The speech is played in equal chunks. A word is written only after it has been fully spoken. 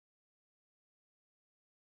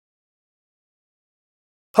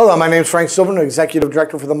Hello, my name is Frank Silverman, Executive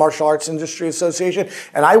Director for the Martial Arts Industry Association,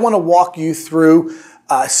 and I want to walk you through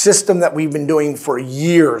a system that we've been doing for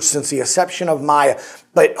years, since the inception of Maya,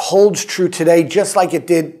 but holds true today just like it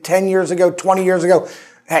did 10 years ago, 20 years ago,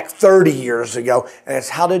 heck, 30 years ago, and it's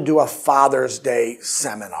how to do a Father's Day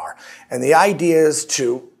seminar. And the idea is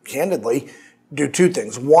to, candidly, do two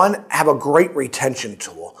things. One, have a great retention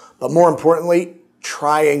tool, but more importantly,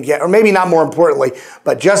 try and get, or maybe not more importantly,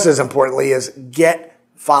 but just as importantly, is get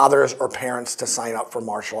fathers or parents to sign up for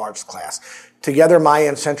martial arts class. Together, Maya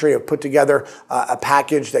and Century have put together a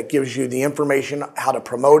package that gives you the information, how to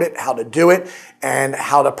promote it, how to do it, and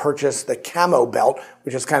how to purchase the Camo belt,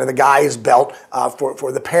 which is kind of the guy's belt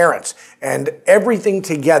for the parents. And everything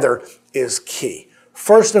together is key.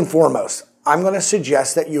 First and foremost, I'm going to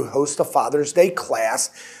suggest that you host a Father's Day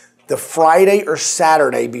class the Friday or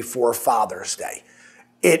Saturday before Father's Day.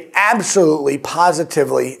 It absolutely,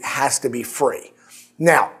 positively has to be free.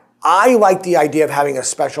 Now, I like the idea of having a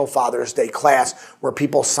special Father's Day class where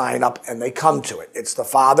people sign up and they come to it. It's the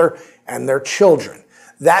father and their children.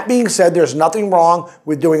 That being said, there's nothing wrong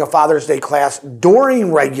with doing a Father's Day class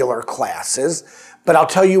during regular classes, but I'll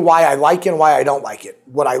tell you why I like it and why I don't like it.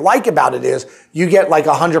 What I like about it is you get like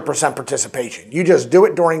 100% participation. You just do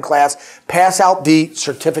it during class, pass out the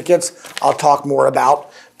certificates I'll talk more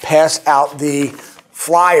about, pass out the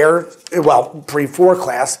flyer, well, before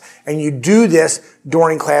class, and you do this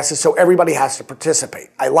during classes so everybody has to participate.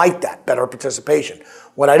 I like that, better participation.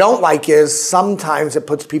 What I don't like is sometimes it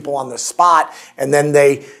puts people on the spot and then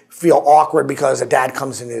they feel awkward because a dad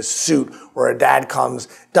comes in his suit or a dad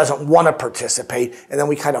doesn't want to participate, and then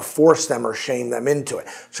we kind of force them or shame them into it.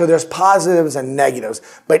 So there's positives and negatives,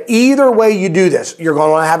 but either way you do this, you're going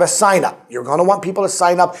to want to have a sign up. You're going to want people to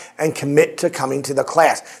sign up and commit to coming to the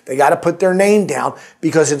class. They got to put their name down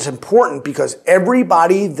because it's important, because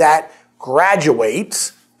everybody that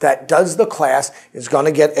graduates, that does the class, is going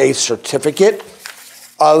to get a certificate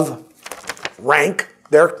of rank,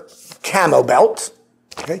 their Camo belt.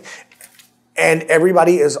 Okay. And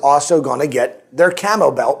everybody is also going to get their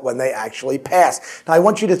Camo belt when they actually pass. Now, I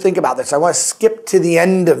want you to think about this. I want to skip to the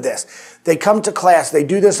end of this. They come to class, they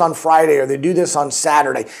do this on Friday or they do this on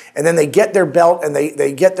Saturday, and then they get their belt and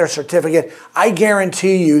they get their certificate. I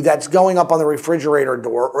guarantee you that's going up on the refrigerator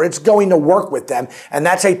door, or it's going to work with them, and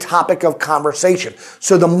that's a topic of conversation.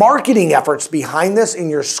 So the marketing efforts behind this in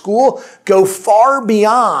your school go far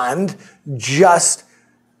beyond just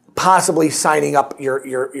possibly signing up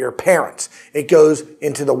your parents. It goes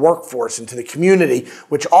into the workforce, into the community,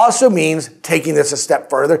 which also means taking this a step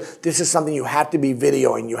further. This is something you have to be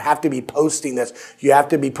videoing. You have to be posting this. You have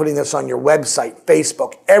to be putting this on your website,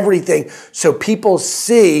 Facebook, everything, so people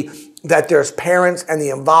see that there's parents and the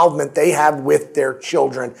involvement they have with their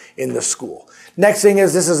children in the school. Next thing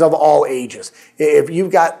is, this is of all ages. If you've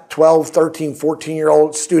got 12, 13,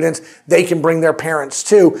 14-year-old students, they can bring their parents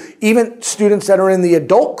too. Even students that are in the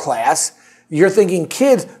adult class, you're thinking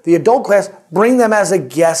kids, the adult class, bring them as a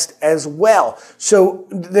guest as well. So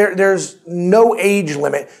there's no age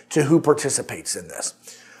limit to who participates in this.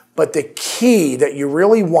 But the key that you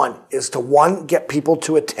really want is to, one, get people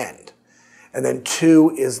to attend. And then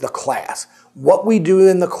two is the class. What we do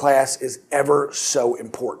in the class is ever so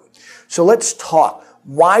important. So let's talk.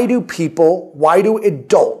 Why do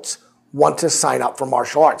adults want to sign up for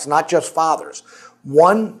martial arts? Not just fathers.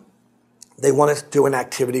 One, they want to do an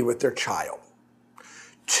activity with their child.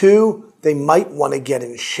 Two, they might want to get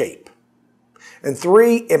in shape. And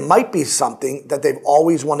three, it might be something that they've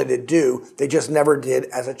always wanted to do, they just never did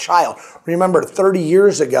as a child. Remember, 30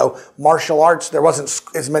 years ago, martial arts, there wasn't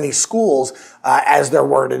as many schools as there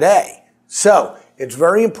were today. So it's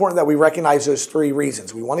very important that we recognize those three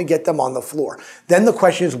reasons. We want to get them on the floor. Then the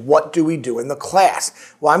question is, what do we do in the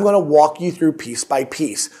class? Well, I'm going to walk you through piece by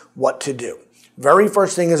piece what to do. Very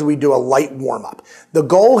first thing is we do a light warm-up. The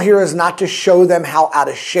goal here is not to show them how out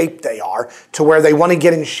of shape they are to where they want to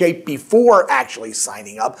get in shape before actually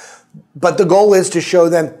signing up, but the goal is to show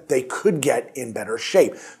them they could get in better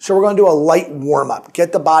shape. So we're going to do a light warm-up.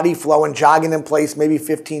 Get the body flowing, jogging in place, maybe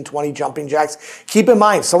 15, 20 jumping jacks. Keep in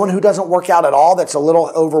mind, someone who doesn't work out at all, that's a little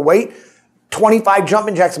overweight, 25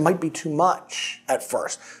 jumping jacks might be too much at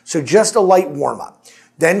first. So just a light warm-up.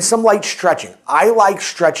 Then some light stretching. I like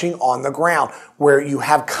stretching on the ground where you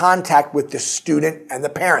have contact with the student and the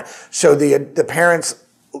parent. So the parent's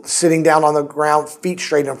sitting down on the ground, feet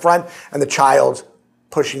straight in front, and the child's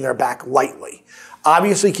pushing their back lightly.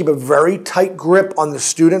 Obviously, keep a very tight grip on the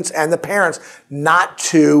students and the parents not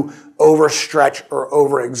to overstretch or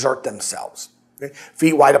overexert themselves. Okay?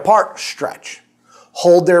 Feet wide apart, stretch.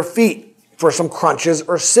 Hold their feet for some crunches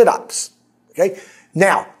or sit-ups. Okay?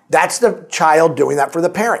 Now, That's the child doing that for the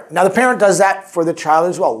parent. Now the parent does that for the child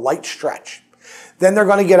as well, light stretch. Then they're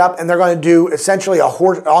going to get up and they're going to do essentially a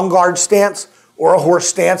horse on guard stance or a horse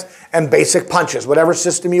stance and basic punches, whatever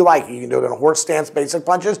system you like. You can do it in a horse stance, basic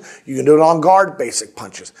punches. You can do it on guard, basic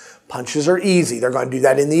punches. Punches are easy. They're going to do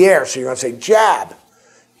that in the air. So you're going to say jab,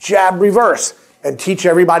 jab, reverse, and teach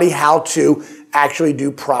everybody how to actually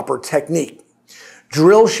do proper technique.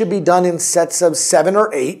 Drills should be done in sets of 7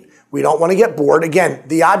 or 8. We don't want to get bored. Again,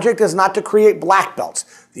 the object is not to create black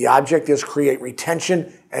belts. The object is create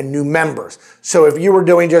retention and new members. So if you were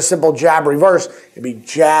doing just simple jab, reverse, it'd be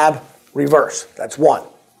jab, reverse. That's 1,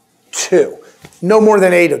 2. No more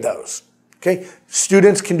than 8 of those. Okay?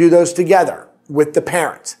 Students can do those together with the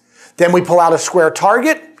parents. Then we pull out a square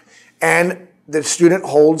target and the student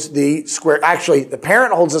holds the square. Actually, the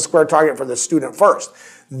parent holds the square target for the student first.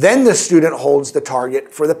 Then the student holds the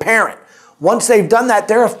target for the parent. Once they've done that,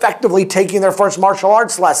 they're effectively taking their first martial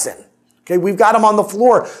arts lesson. Okay, we've got them on the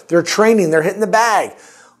floor. They're training. They're hitting the bag.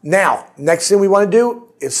 Now, next thing we want to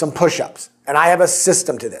do is some push-ups. And I have a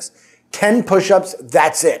system to this. 10 push-ups,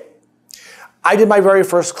 that's it. I did my very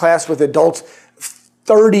first class with adults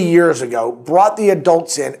 30 years ago, brought the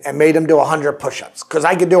adults in and made them do 100 push-ups because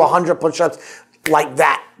I could do 100 push-ups like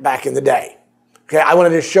that back in the day. Okay, I wanted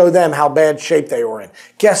to show them how bad shape they were in.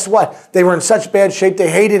 Guess what? They were in such bad shape, they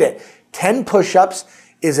hated it. 10 push-ups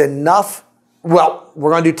is enough. Well,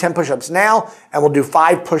 we're going to do 10 push-ups now, and we'll do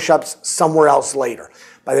 5 push-ups somewhere else later.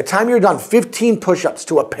 By the time you're done, 15 push-ups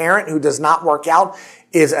to a parent who does not work out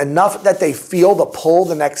is enough that they feel the pull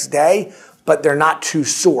the next day, but they're not too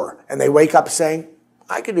sore. And they wake up saying,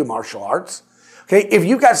 I can do martial arts. Okay, if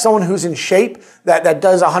you've got someone who's in shape that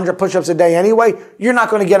does 100 push-ups a day anyway, you're not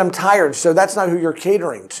going to get them tired. So that's not who you're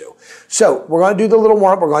catering to. So we're going to do the little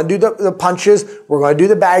warm-up. We're going to do the punches. We're going to do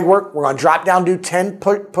the bag work. We're going to drop down, do 10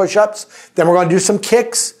 push-ups. Then we're going to do some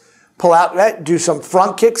kicks. Pull out, do some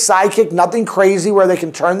front kick, side kick, nothing crazy where they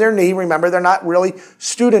can turn their knee. Remember, they're not really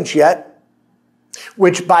students yet.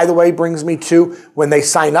 Which, by the way, brings me to when they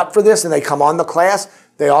sign up for this and they come on the class,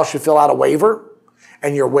 they all should fill out a waiver.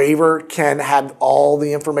 And your waiver can have all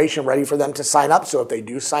the information ready for them to sign up. So if they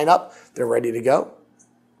do sign up, they're ready to go.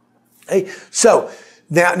 Okay, so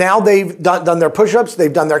now they've done their push-ups,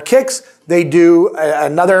 they've done their kicks, they do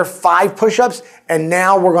another 5 push-ups, and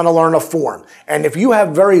now we're going to learn a form. And if you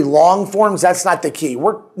have very long forms, that's not the key.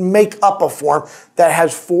 Make up a form that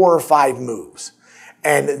has 4 or 5 moves.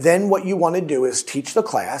 And then what you want to do is teach the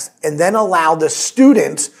class and then allow the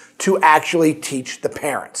students to actually teach the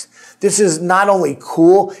parents. This is not only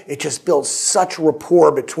cool, it just builds such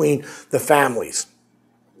rapport between the families.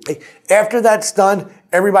 After that's done,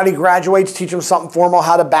 everybody graduates, teach them something formal,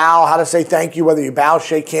 how to bow, how to say thank you, whether you bow,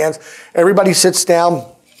 shake hands. Everybody sits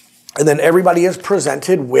down, and then everybody is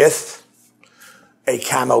presented with a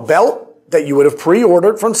camo belt that you would have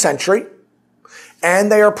pre-ordered from Century,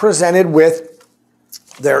 and they are presented with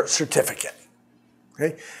their certificate.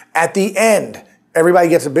 Okay? At the end, everybody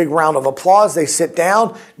gets a big round of applause. They sit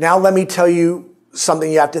down. Now let me tell you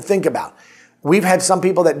something you have to think about. We've had some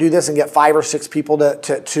people that do this and get 5 or 6 people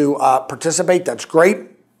to participate. That's great.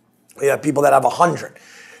 We have people that have 100.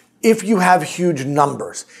 If you have huge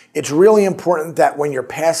numbers, it's really important that when you're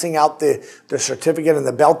passing out the certificate and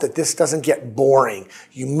the belt that this doesn't get boring.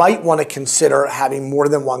 You might want to consider having more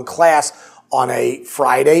than one class on a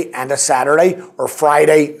Friday and a Saturday, or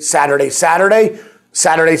Friday, Saturday, Saturday,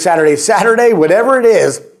 Saturday, Saturday, Saturday, whatever it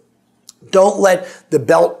is. Don't let the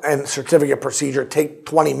belt and certificate procedure take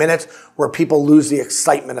 20 minutes where people lose the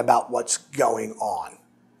excitement about what's going on.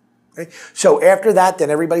 Okay? So after that, then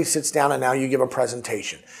everybody sits down and now you give a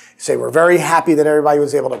presentation. Say, we're very happy that everybody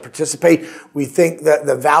was able to participate. We think that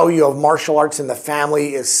the value of martial arts in the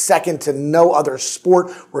family is second to no other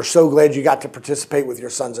sport. We're so glad you got to participate with your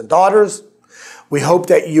sons and daughters. We hope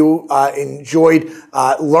that you enjoyed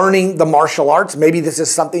learning the martial arts. Maybe this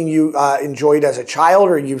is something you enjoyed as a child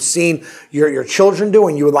or you've seen your children do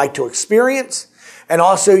and you would like to experience. And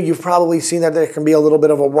also, you've probably seen that there can be a little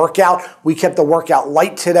bit of a workout. We kept the workout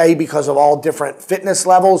light today because of all different fitness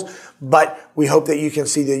levels, but we hope that you can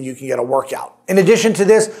see that you can get a workout. In addition to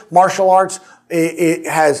this, martial arts, it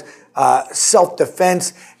has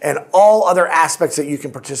self-defense and all other aspects that you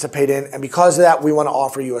can participate in. And because of that, we want to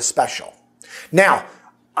offer you a special. Now,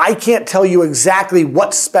 I can't tell you exactly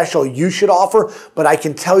what special you should offer, but I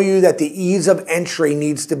can tell you that the ease of entry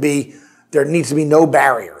needs to be, there needs to be no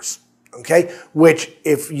barriers, okay? Which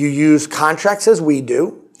if you use contracts as we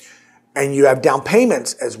do, and you have down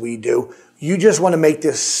payments as we do, you just want to make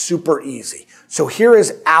this super easy. So here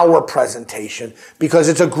is our presentation because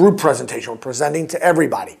it's a group presentation. We're presenting to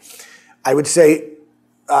everybody. I would say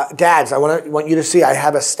dads, I want you to see I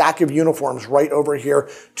have a stack of uniforms right over here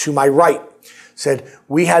to my right. Said,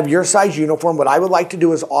 we have your size uniform. What I would like to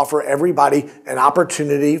do is offer everybody an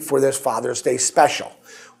opportunity for this Father's Day special.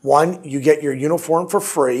 One, you get your uniform for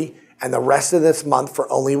free and the rest of this month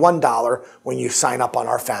for only $1 when you sign up on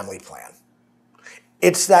our family plan.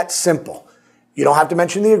 It's that simple. You don't have to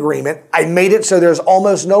mention the agreement. I made it so there's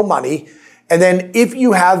almost no money. And then if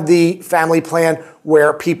you have the family plan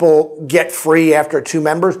where people get free after 2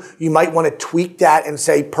 members, you might want to tweak that and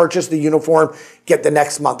say, purchase the uniform, get the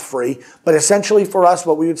next month free. But essentially for us,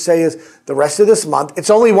 what we would say is the rest of this month, it's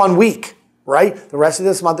only 1 week, right? The rest of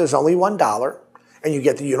this month is only $1 and you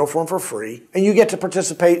get the uniform for free and you get to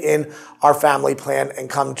participate in our family plan and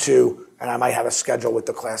come to, and I might have a schedule with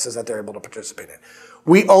the classes that they're able to participate in.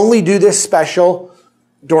 We only do this special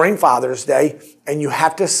during Father's Day and you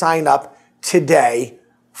have to sign up today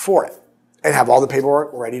for it and have all the paperwork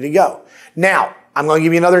ready to go. Now, I'm going to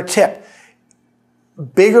give you another tip.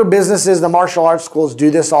 Bigger businesses, the martial arts schools do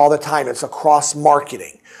this all the time. It's across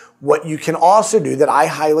marketing. What you can also do that I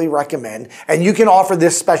highly recommend, and you can offer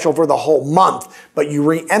this special for the whole month, but you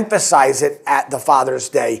re-emphasize it at the Father's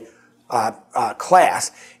Day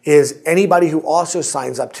class, is anybody who also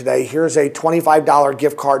signs up today, here's a $25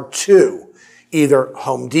 gift card to either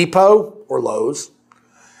Home Depot or Lowe's,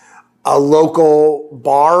 a local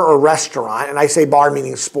bar or restaurant, and I say bar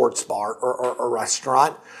meaning sports bar or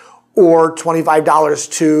restaurant, or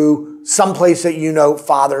 $25 to someplace that you know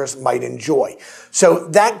fathers might enjoy. So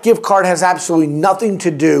that gift card has absolutely nothing to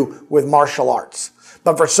do with martial arts.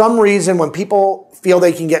 But for some reason, when people feel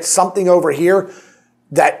they can get something over here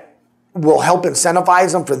that will help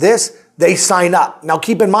incentivize them for this, they sign up. Now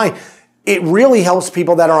keep in mind, it really helps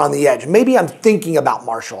people that are on the edge. Maybe I'm thinking about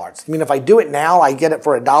martial arts. I mean, if I do it now, I get it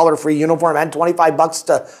for $1 free uniform and 25 bucks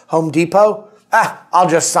to Home Depot. I'll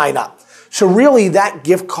just sign up. So really that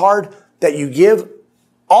gift card that you give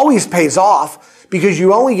always pays off because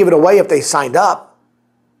you only give it away if they signed up.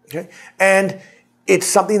 Okay? And it's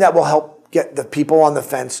something that will help get the people on the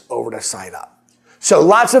fence over to sign up. So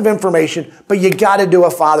lots of information, but you got to do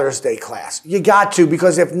a Father's Day class. You got to,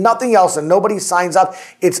 because if nothing else and nobody signs up,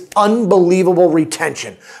 it's unbelievable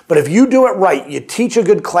retention. But if you do it right, you teach a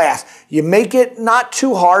good class, you make it not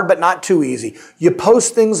too hard, but not too easy. You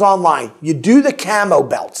post things online. You do the camo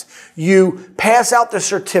belts. You pass out the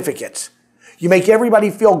certificates. You make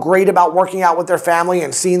everybody feel great about working out with their family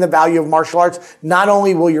and seeing the value of martial arts. Not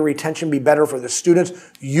only will your retention be better for the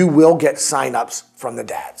students, you will get sign-ups from the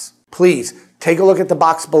dads. Please take a look at the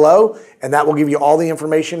box below, and that will give you all the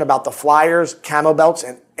information about the flyers, camo belts,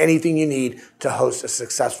 and anything you need to host a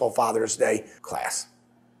successful Father's Day class.